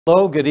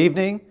Hello, good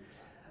evening.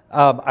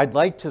 I'd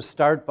like to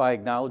start by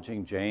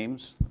acknowledging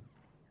James.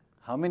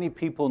 How many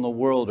people in the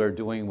world are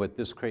doing what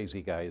this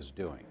crazy guy is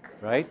doing,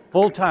 right?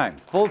 Full time,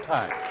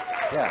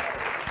 yeah.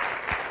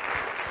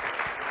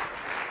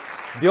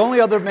 The only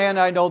other man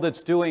I know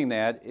that's doing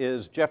that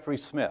is Jeffrey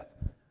Smith,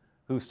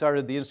 who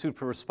started the Institute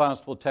for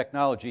Responsible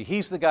Technology.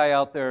 He's the guy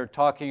out there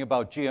talking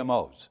about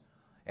GMOs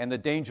and the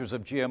dangers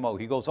of GMO.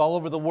 He goes all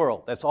over the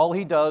world. That's all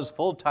he does,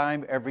 full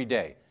time, every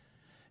day.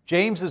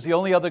 James is the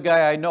only other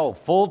guy I know,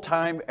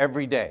 full-time,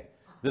 every day.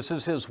 This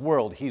is his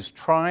world. He's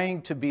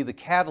trying to be the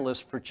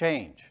catalyst for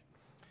change.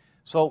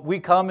 So we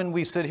come and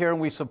we sit here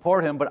and we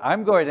support him, but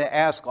I'm going to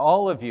ask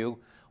all of you,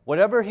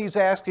 whatever he's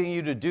asking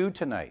you to do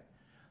tonight,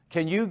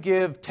 can you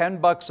give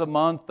 $10 a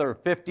month or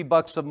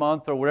 $50 a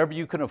month or whatever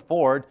you can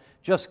afford?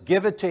 Just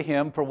give it to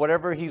him for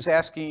whatever he's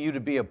asking you to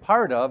be a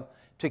part of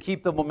to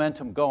keep the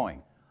momentum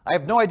going. I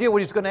have no idea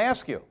what he's going to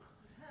ask you,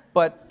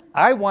 but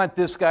I want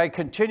this guy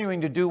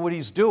continuing to do what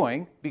he's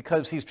doing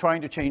because he's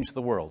trying to change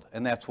the world,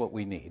 and that's what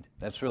we need.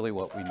 That's really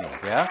what we need,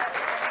 yeah?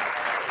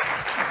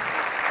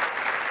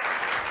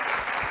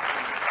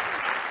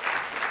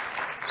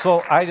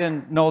 So I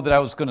didn't know that I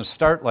was going to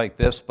start like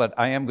this, but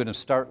I am going to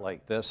start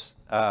like this.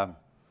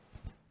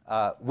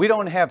 We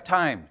don't have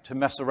time to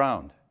mess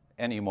around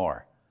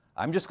anymore.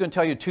 I'm just going to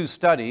tell you two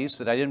studies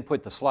that I didn't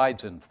put the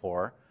slides in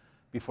for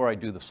before I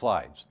do the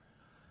slides.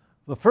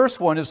 The first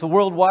one is the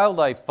World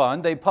Wildlife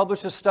Fund. They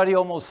published a study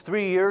almost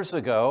 3 years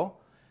ago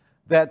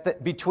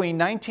that between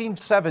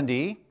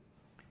 1970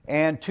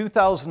 and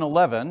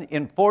 2011,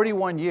 in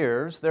 41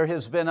 years, there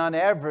has been on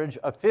average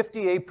a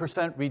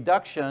 58%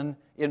 reduction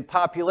in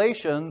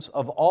populations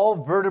of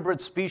all vertebrate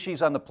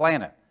species on the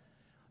planet.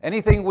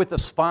 Anything with a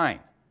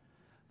spine.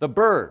 The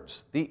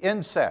birds, the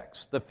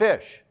insects, the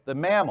fish, the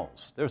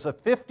mammals. There's a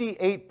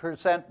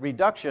 58%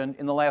 reduction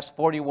in the last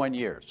 41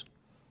 years.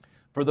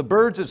 For the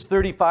birds, it's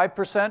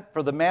 35%.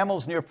 For the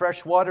mammals near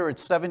fresh water,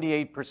 it's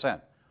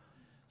 78%.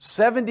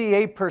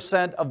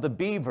 78% of the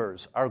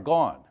beavers are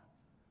gone.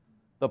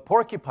 The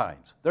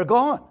porcupines, they're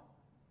gone.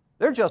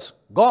 They're just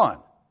gone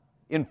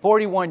in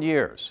 41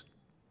 years.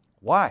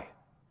 Why?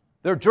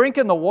 They're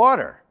drinking the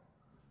water.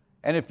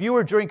 And if you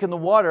were drinking the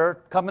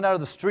water coming out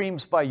of the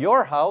streams by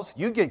your house,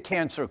 you'd get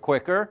cancer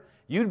quicker.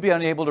 You'd be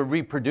unable to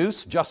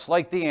reproduce just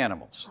like the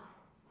animals.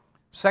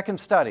 Second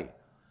study.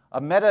 A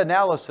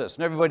meta-analysis,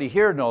 and everybody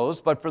here knows,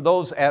 but for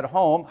those at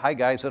home, hi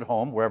guys at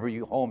home, wherever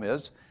your home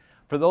is,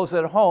 for those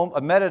at home, a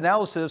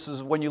meta-analysis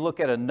is when you look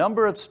at a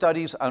number of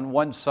studies on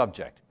one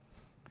subject.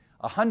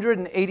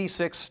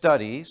 186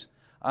 studies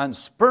on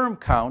sperm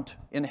count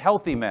in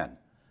healthy men,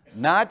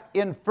 not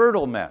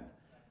infertile men,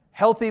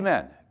 healthy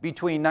men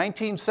between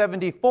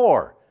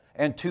 1974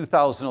 and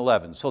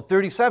 2011, so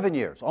 37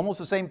 years, almost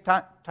the same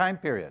time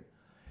period.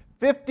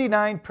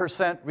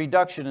 59%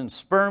 reduction in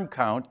sperm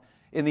count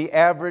in the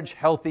average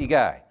healthy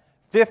guy.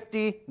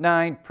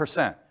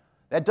 59%.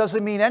 That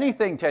doesn't mean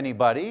anything to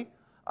anybody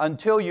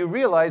until you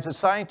realize that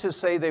scientists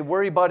say they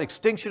worry about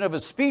extinction of a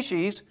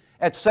species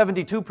at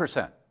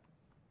 72%.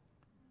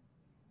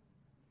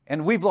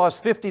 And we've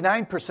lost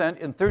 59%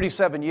 in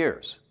 37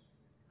 years.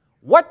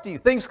 What do you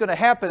think is going to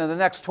happen in the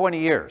next 20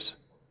 years?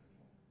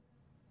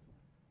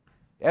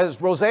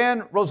 As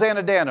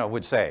Rosanna Dana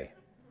would say,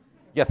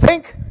 you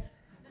think?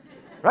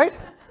 Right?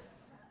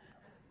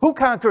 Who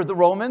conquered the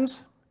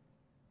Romans?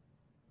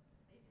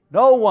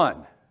 No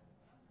one.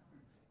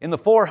 In the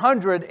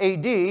 400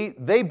 AD,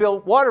 they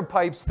built water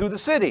pipes through the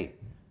city.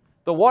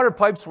 The water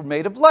pipes were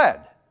made of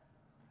lead.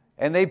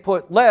 And they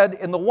put lead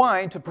in the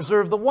wine to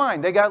preserve the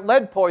wine. They got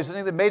lead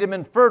poisoning that made them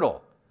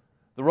infertile.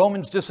 The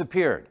Romans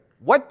disappeared.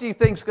 What do you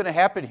think is going to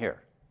happen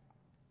here?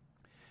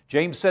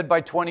 James said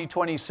by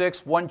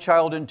 2026, 1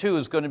 child in 2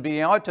 is going to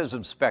be on the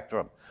autism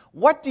spectrum.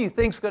 What do you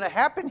think is going to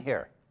happen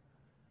here?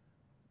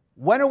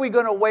 When are we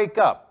going to wake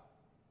up?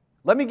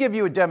 Let me give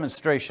you a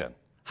demonstration.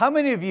 How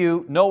many of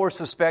you know or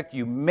suspect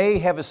you may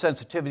have a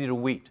sensitivity to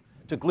wheat,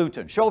 to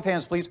gluten? Show of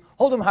hands, please.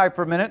 Hold them high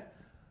for a minute.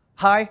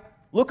 High.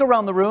 Look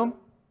around the room.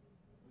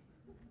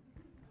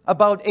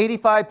 About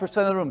 85%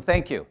 of the room.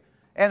 Thank you.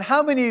 And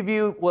how many of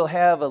you will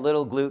have a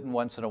little gluten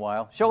once in a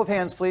while? Show of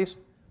hands, please.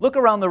 Look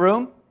around the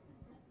room.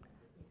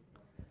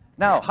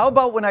 Now, how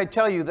about when I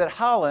tell you that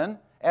Holland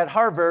at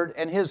Harvard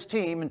and his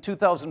team in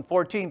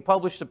 2014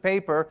 published a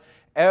paper,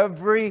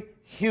 every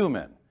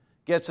human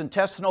gets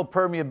intestinal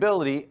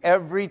permeability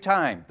every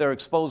time they're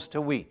exposed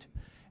to wheat.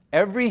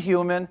 Every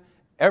human,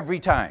 every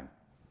time.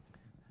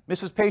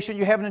 Mrs. Patient,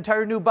 you have an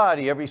entire new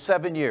body every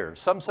 7 years.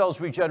 Some cells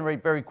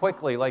regenerate very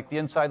quickly, like the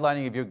inside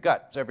lining of your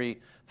gut. It's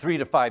every 3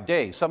 to 5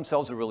 days. Some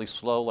cells are really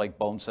slow, like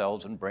bone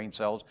cells and brain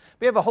cells.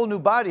 We have a whole new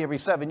body every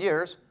 7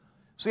 years.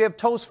 So you have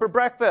toast for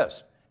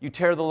breakfast. You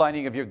tear the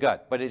lining of your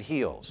gut, but it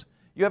heals.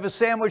 You have a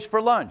sandwich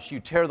for lunch, you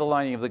tear the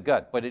lining of the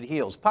gut, but it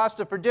heals.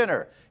 Pasta for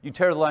dinner, you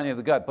tear the lining of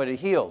the gut, but it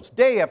heals.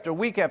 Day after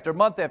week after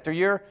month after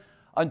year,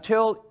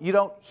 until you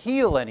don't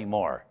heal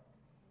anymore.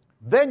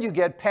 Then you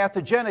get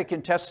pathogenic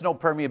intestinal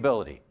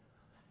permeability.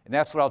 And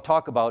that's what I'll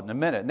talk about in a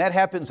minute. And that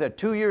happens at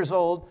 2 years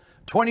old,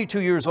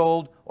 22 years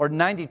old, or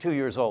 92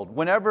 years old,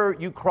 whenever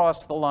you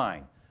cross the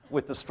line.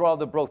 with the straw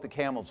that broke the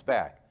camel's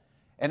back.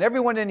 And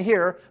everyone in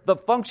here, the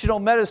functional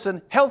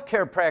medicine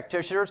healthcare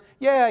practitioners,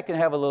 yeah, I can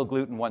have a little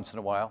gluten once in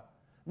a while.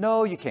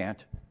 No, you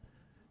can't.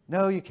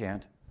 No, you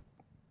can't.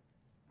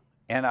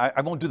 And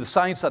I won't do the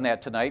science on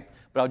that tonight,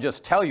 but I'll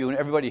just tell you, and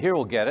everybody here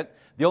will get it.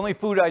 The only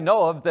food I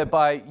know of that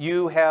by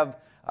you have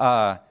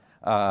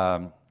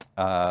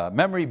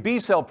memory B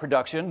cell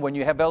production when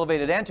you have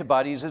elevated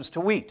antibodies is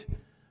to wheat.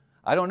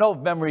 I don't know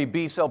of memory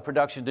B cell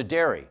production to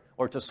dairy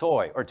or to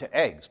soy or to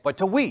eggs, but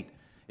to wheat.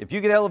 If you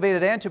get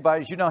elevated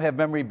antibodies, you now have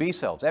memory B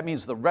cells. That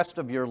means the rest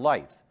of your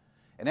life.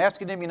 And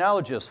ask an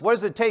immunologist, what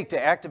does it take to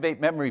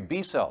activate memory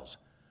B cells?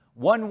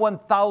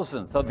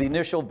 1/1000th of the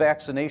initial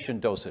vaccination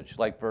dosage,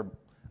 like for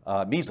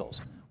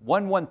measles.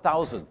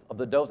 1/1000th of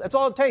the dose. That's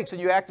all it takes,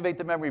 and you activate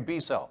the memory B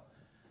cell.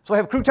 So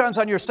have croutons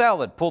on your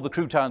salad, pull the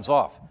croutons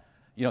off.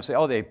 You know, say,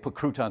 oh, they put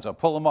croutons on,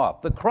 pull them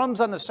off. The crumbs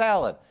on the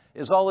salad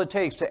is all it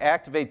takes to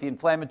activate the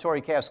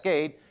inflammatory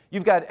cascade.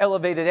 You've got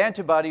elevated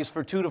antibodies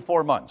for 2 to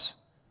 4 months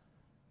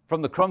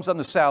from the crumbs on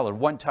the salad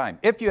one time,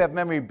 if you have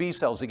memory B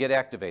cells that get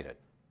activated.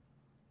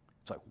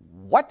 It's like,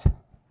 what?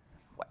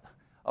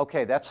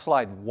 Okay, that's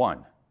slide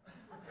 1.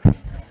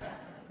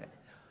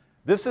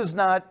 This is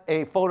not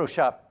a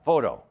Photoshop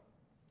photo.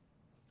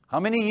 How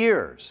many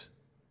years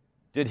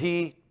did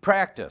he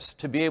practice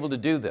to be able to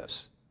do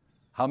this?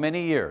 How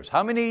many years?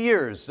 How many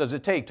years does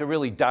it take to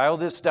really dial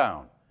this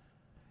down?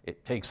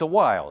 It takes a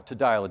while to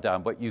dial it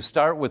down, but you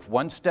start with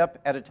one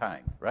step at a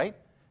time, right?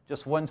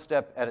 Just one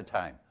step at a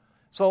time.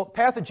 So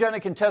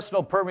pathogenic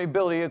intestinal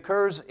permeability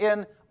occurs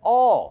in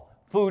all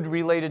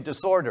food-related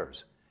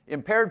disorders.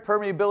 Impaired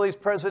permeability is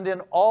present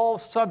in all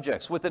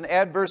subjects with an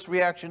adverse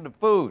reaction to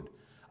food,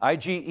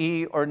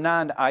 IgE or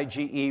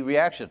non-IgE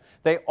reaction.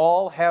 They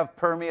all have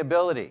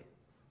permeability.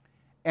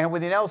 And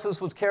when the analysis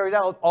was carried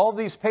out, all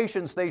these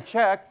patients they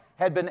checked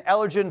had been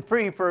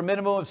allergen-free for a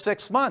minimum of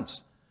 6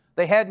 months.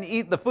 They hadn't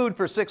eaten the food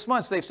for 6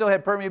 months. They still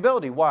had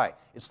permeability. Why?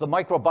 It's the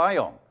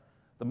microbiome.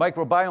 The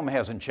microbiome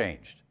hasn't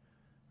changed,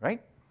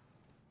 right?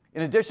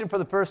 In addition, for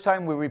the first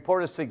time, we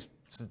report a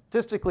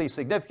statistically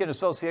significant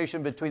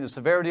association between the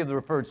severity of the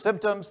referred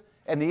symptoms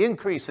and the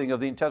increasing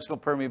of the intestinal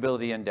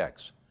permeability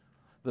index.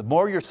 The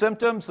more your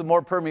symptoms, the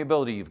more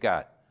permeability you've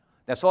got.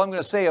 That's all I'm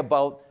going to say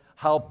about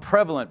how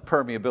prevalent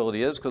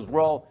permeability is, because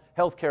we're all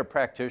healthcare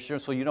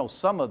practitioners, so you know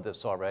some of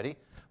this already.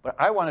 But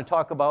I want to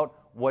talk about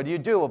what do you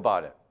do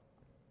about it.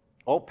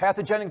 Oh,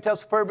 pathogenic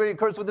intestinal permeability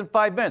occurs within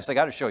 5 minutes. I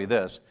got to show you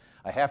this.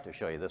 I have to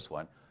show you this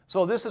one.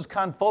 So this is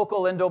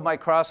confocal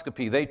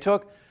endomicroscopy. They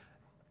took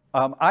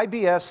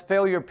IBS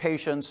failure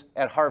patients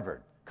at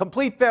Harvard.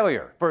 Complete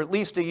failure for at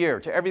least a year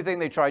to everything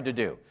they tried to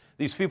do.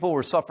 These people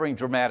were suffering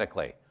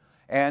dramatically.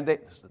 And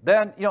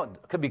then, you know,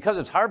 because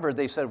it's Harvard,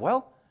 they said,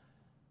 well,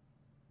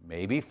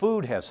 maybe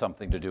food has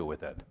something to do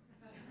with it.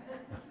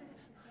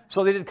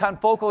 So they did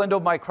confocal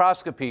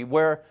endomicroscopy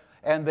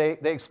and they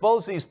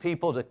exposed these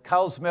people to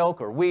cow's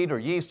milk or wheat or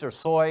yeast or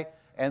soy,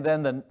 and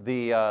then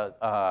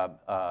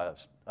the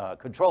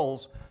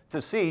controls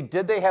to see,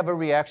 did they have a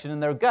reaction in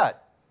their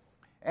gut?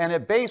 And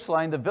at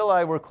baseline, the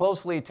villi were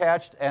closely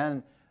attached,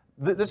 and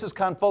this is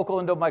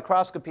confocal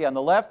endomicroscopy on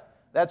the left.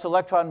 That's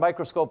electron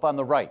microscope on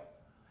the right.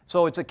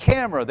 So it's a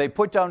camera they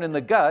put down in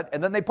the gut,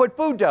 and then they put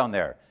food down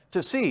there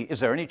to see,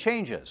 is there any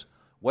changes?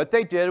 What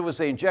they did was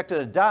they injected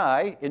a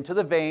dye into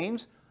the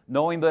veins,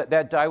 knowing that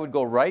that dye would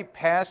go right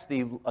past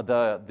the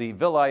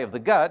villi of the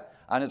gut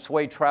on its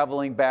way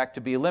traveling back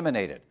to be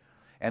eliminated.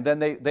 And then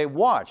they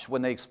watched,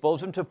 when they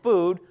exposed them to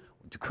food,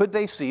 could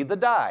they see the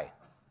dye?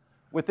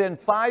 Within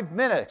 5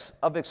 minutes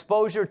of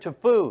exposure to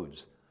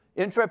foods,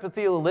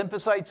 intraepithelial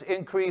lymphocytes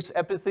increased,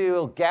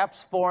 epithelial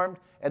gaps formed,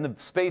 and the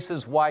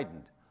spaces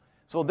widened.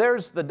 So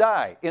there's the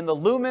dye in the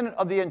lumen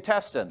of the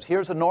intestines.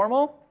 Here's a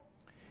normal.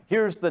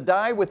 Here's the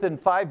dye within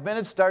 5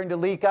 minutes starting to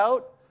leak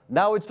out.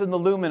 Now it's in the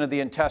lumen of the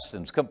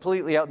intestines,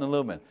 completely out in the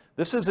lumen.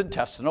 This is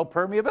intestinal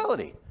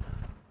permeability.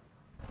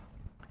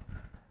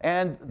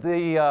 And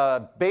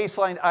the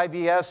baseline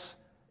IBS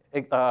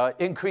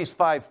increased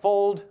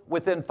 5-fold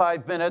within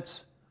 5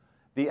 minutes.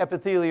 The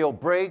epithelial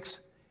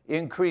breaks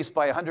increased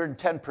by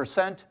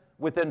 110%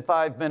 within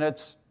 5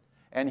 minutes.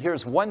 And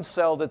here's one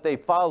cell that they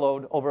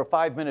followed over a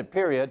 5-minute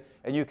period,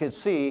 and you can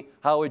see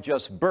how it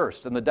just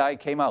burst and the dye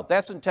came out.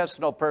 That's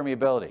intestinal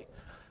permeability.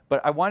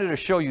 But I wanted to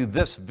show you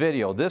this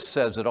video. This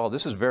says it all.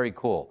 This is very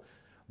cool.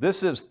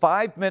 This is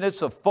 5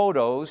 minutes of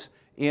photos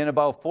in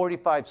about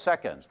 45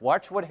 seconds.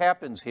 Watch what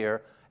happens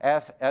here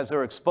as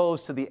they're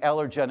exposed to the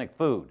allergenic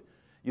food.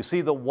 You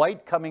see the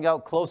white coming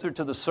out closer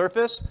to the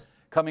surface,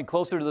 coming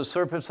closer to the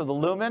surface of the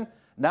lumen.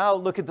 Now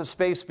look at the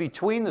space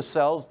between the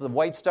cells, the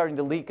white starting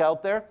to leak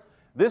out there.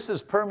 This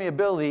is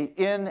permeability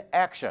in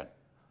action.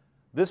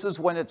 This is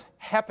when it's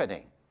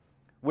happening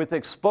with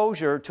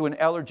exposure to an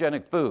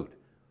allergenic food.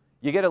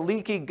 You get a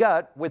leaky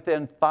gut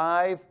within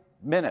 5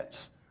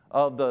 minutes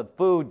of the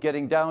food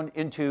getting down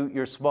into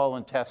your small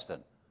intestine.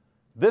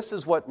 This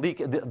is what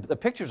the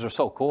pictures are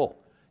so cool.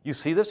 You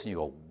see this and you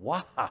go,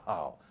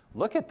 wow,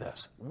 look at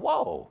this,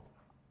 whoa.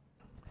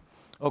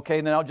 Okay,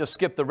 and then I'll just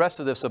skip the rest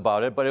of this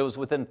about it, but it was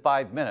within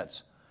 5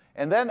 minutes.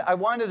 And then I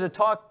wanted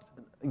to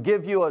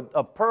give you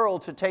a pearl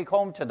to take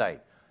home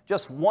tonight.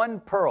 Just one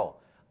pearl.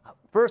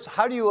 First,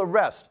 how do you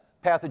arrest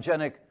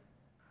pathogenic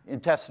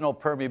intestinal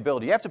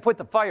permeability? You have to put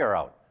the fire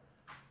out.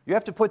 You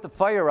have to put the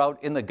fire out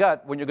in the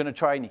gut when you're going to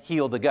try and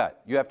heal the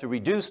gut. You have to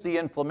reduce the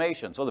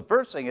inflammation. So the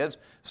first thing is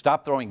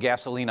stop throwing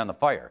gasoline on the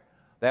fire.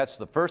 That's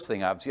the first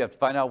thing, obviously. You have to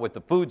find out what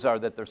the foods are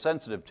that they're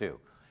sensitive to.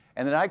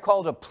 And then I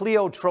call it a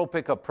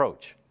pleiotropic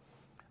approach.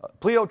 A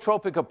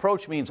pleiotropic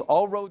approach means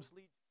all roads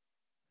lead.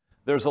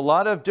 There's a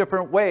lot of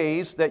different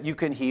ways that you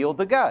can heal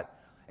the gut.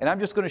 And I'm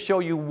just going to show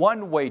you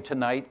one way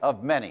tonight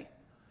of many.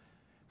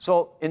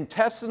 So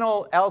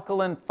intestinal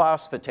alkaline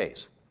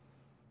phosphatase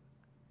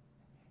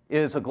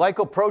is a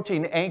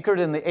glycoprotein anchored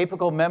in the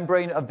apical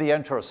membrane of the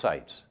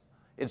enterocytes.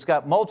 It's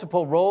got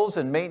multiple roles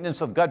in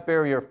maintenance of gut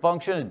barrier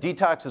function. It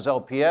detoxes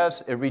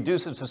LPS, it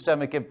reduces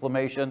systemic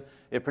inflammation,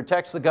 it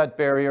protects the gut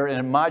barrier, and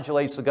it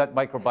modulates the gut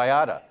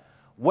microbiota.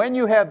 When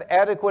you have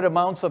adequate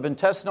amounts of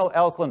intestinal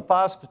alkaline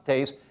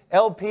phosphatase,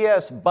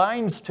 LPS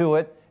binds to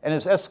it and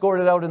is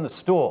escorted out in the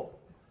stool.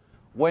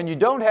 When you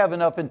don't have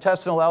enough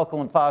intestinal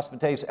alkaline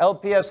phosphatase,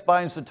 LPS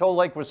binds to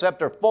toll-like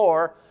receptor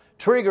 4,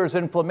 triggers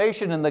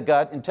inflammation in the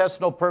gut,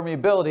 intestinal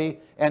permeability,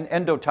 and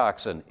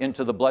endotoxin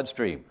into the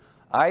bloodstream.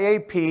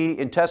 IAP,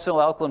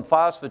 intestinal alkaline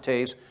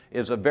phosphatase,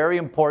 is a very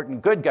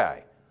important good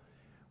guy.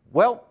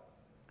 Well,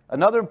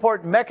 another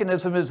important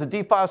mechanism is the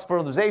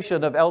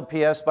dephosphorylation of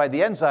LPS by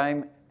the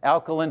enzyme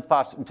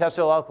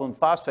intestinal alkaline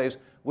phosphatase,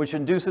 which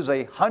induces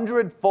a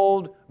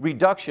 100-fold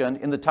reduction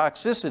in the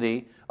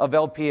toxicity of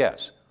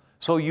LPS.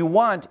 So you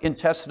want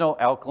intestinal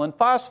alkaline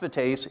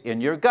phosphatase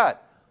in your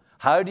gut.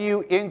 How do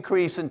you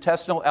increase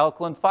intestinal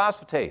alkaline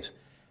phosphatase?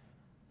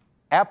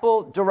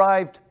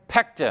 Apple-derived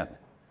pectin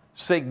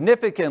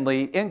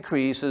significantly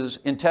increases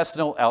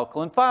intestinal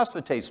alkaline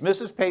phosphatase.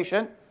 Mrs.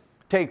 Patient,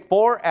 take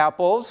 4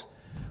 apples,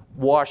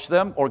 wash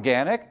them,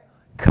 organic,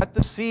 cut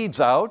the seeds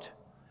out,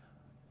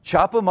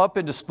 chop them up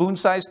into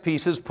spoon-sized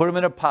pieces, put them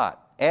in a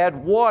pot.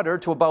 Add water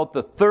to about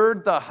the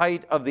third the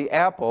height of the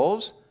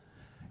apples.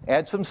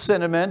 Add some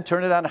cinnamon,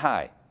 turn it on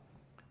high.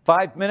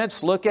 5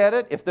 minutes, look at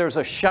it. If there's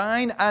a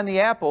shine on the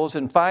apples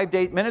in 5 to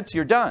 8 minutes,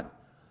 you're done.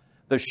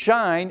 The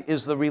shine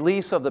is the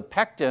release of the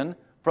pectin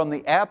from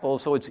the apple,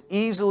 so it's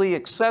easily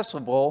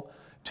accessible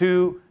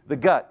to the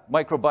gut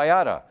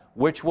microbiota,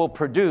 which will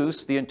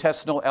produce the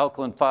intestinal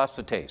alkaline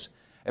phosphatase.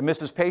 And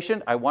Mrs.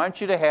 Patient, I want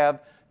you to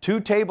have 2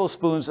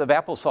 tablespoons of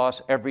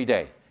applesauce every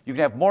day. You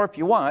can have more if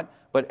you want,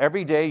 but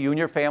every day you and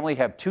your family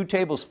have 2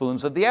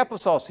 tablespoons of the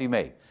applesauce you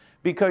made,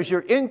 because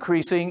you're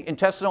increasing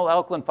intestinal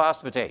alkaline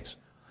phosphatase,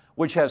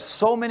 which has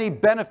so many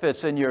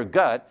benefits in your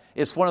gut.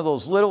 It's one of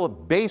those little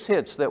base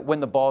hits that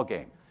win the ball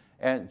game.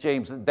 And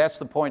James, that's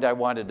the point I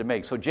wanted to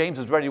make. So James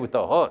is ready with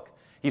the hook.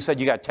 He said,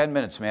 you got 10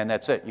 minutes, man.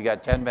 That's it. You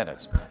got 10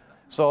 minutes.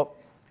 So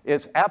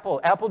it's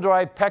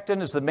apple-derived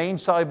pectin is the main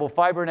soluble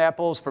fiber in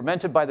apples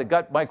fermented by the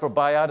gut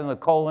microbiota in the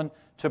colon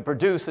to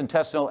produce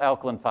intestinal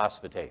alkaline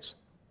phosphatase.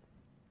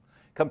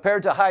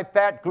 Compared to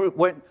high-fat group,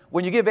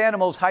 when you give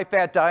animals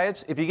high-fat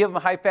diets, if you give them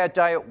a high-fat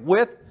diet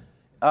with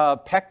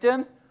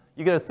pectin,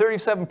 you get a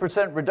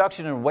 37%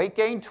 reduction in weight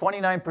gain,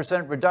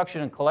 29%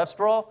 reduction in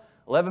cholesterol,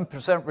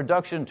 11%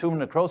 reduction in tumor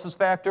necrosis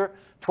factor,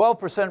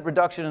 12%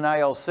 reduction in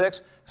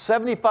IL-6,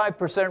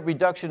 75%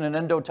 reduction in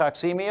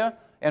endotoxemia,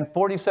 and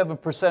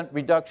 47%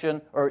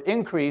 reduction or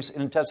increase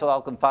in intestinal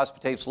alkaline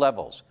phosphatase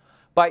levels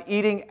by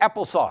eating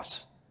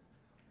applesauce.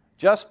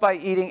 Just by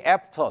eating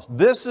applesauce.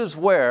 This is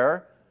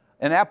where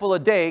an apple a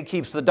day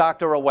keeps the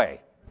doctor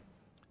away.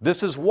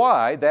 This is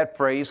why that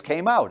phrase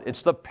came out.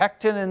 It's the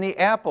pectin in the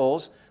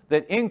apples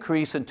that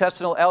increase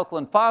intestinal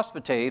alkaline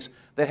phosphatase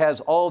that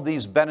has all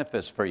these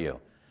benefits for you.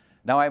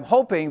 Now, I'm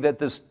hoping that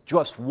this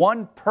just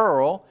one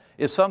pearl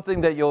is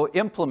something that you'll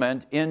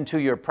implement into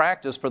your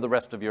practice for the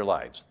rest of your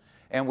lives.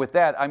 And with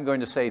that, I'm going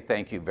to say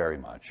thank you very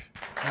much.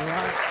 All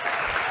right.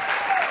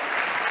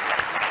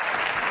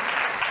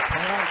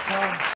 All right, Tom.